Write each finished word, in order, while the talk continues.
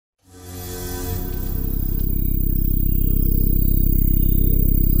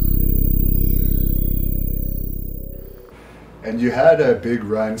And you had a big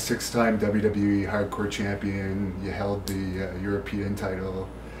run, 6-time WWE Hardcore Champion. You held the European title.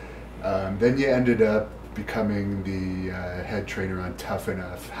 Then you ended up becoming the head trainer on Tough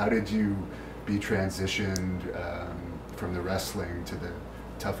Enough. How did you be transitioned from the wrestling to the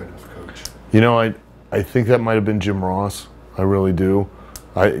Tough Enough coach? You know, I think that might have been Jim Ross. I really do.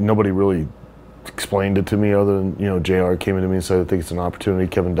 Nobody really explained it to me other than, you know, JR came into me and said, I think it's an opportunity.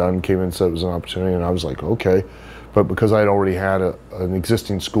 Kevin Dunn came in and said it was an opportunity, and I was like, okay. But because I'd already had an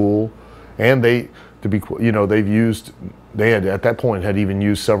existing school, and they had at that point had even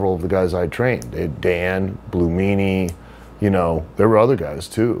used several of the guys I trained. They had Dan, Blue Meanie, you know, there were other guys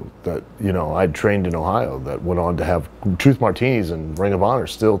too that, you know, I'd trained in Ohio that went on to have Truth Martinis and Ring of Honor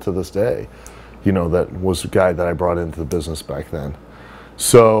still to this day. You know, that was a guy that I brought into the business back then.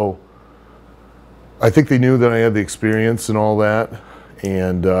 So I think they knew that I had the experience and all that,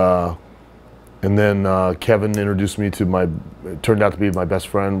 and then Kevin introduced me to it turned out to be my best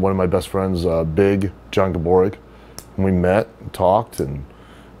friend, one of my best friends, Big John Gaborik. And we met and talked, and,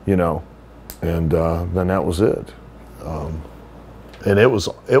 you know, and then that was it. And it was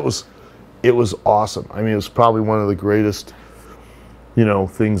awesome. I mean, it was probably one of the greatest, you know,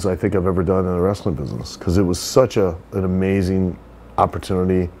 things I think I've ever done in the wrestling business, because it was such an amazing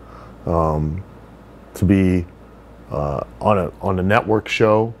opportunity to be on a network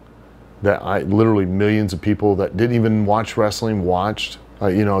show that literally millions of people that didn't even watch wrestling watched.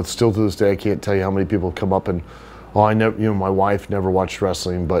 You know, it's still to this day, I can't tell you how many people come up and, oh, I never, you know, my wife never watched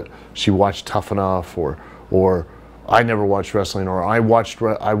wrestling, but she watched Tough Enough, or I never watched wrestling, or I watched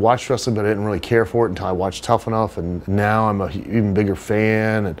wrestling, but I didn't really care for it until I watched Tough Enough, and now I'm a even bigger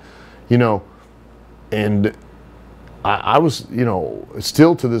fan, and, you know, and I was, you know,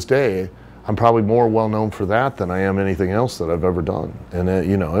 still to this day, I'm probably more well known for that than I am anything else that I've ever done, and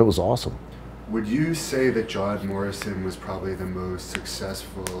you know, it was awesome. Would you say that John Morrison was probably the most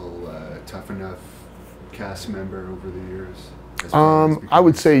successful Tough Enough cast member over the years? I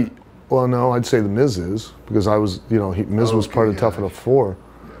would say, well, no, I'd say the Miz is, because I was, you know, Miz was part of Tough Enough 4.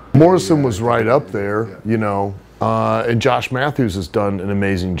 Yeah. Morrison was right up there, you know, and Josh Matthews has done an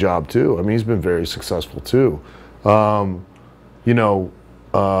amazing job too. I mean, he's been very successful too. You know,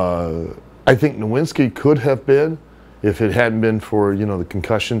 I think Nowinski could have been, if it hadn't been for, you know, the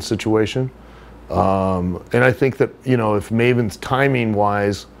concussion situation. And I think that, you know, if Maven's timing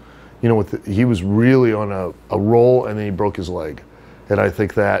wise, you know, he was really on a roll, and then he broke his leg. And I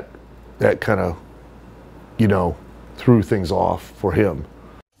think that kind of, you know, threw things off for him.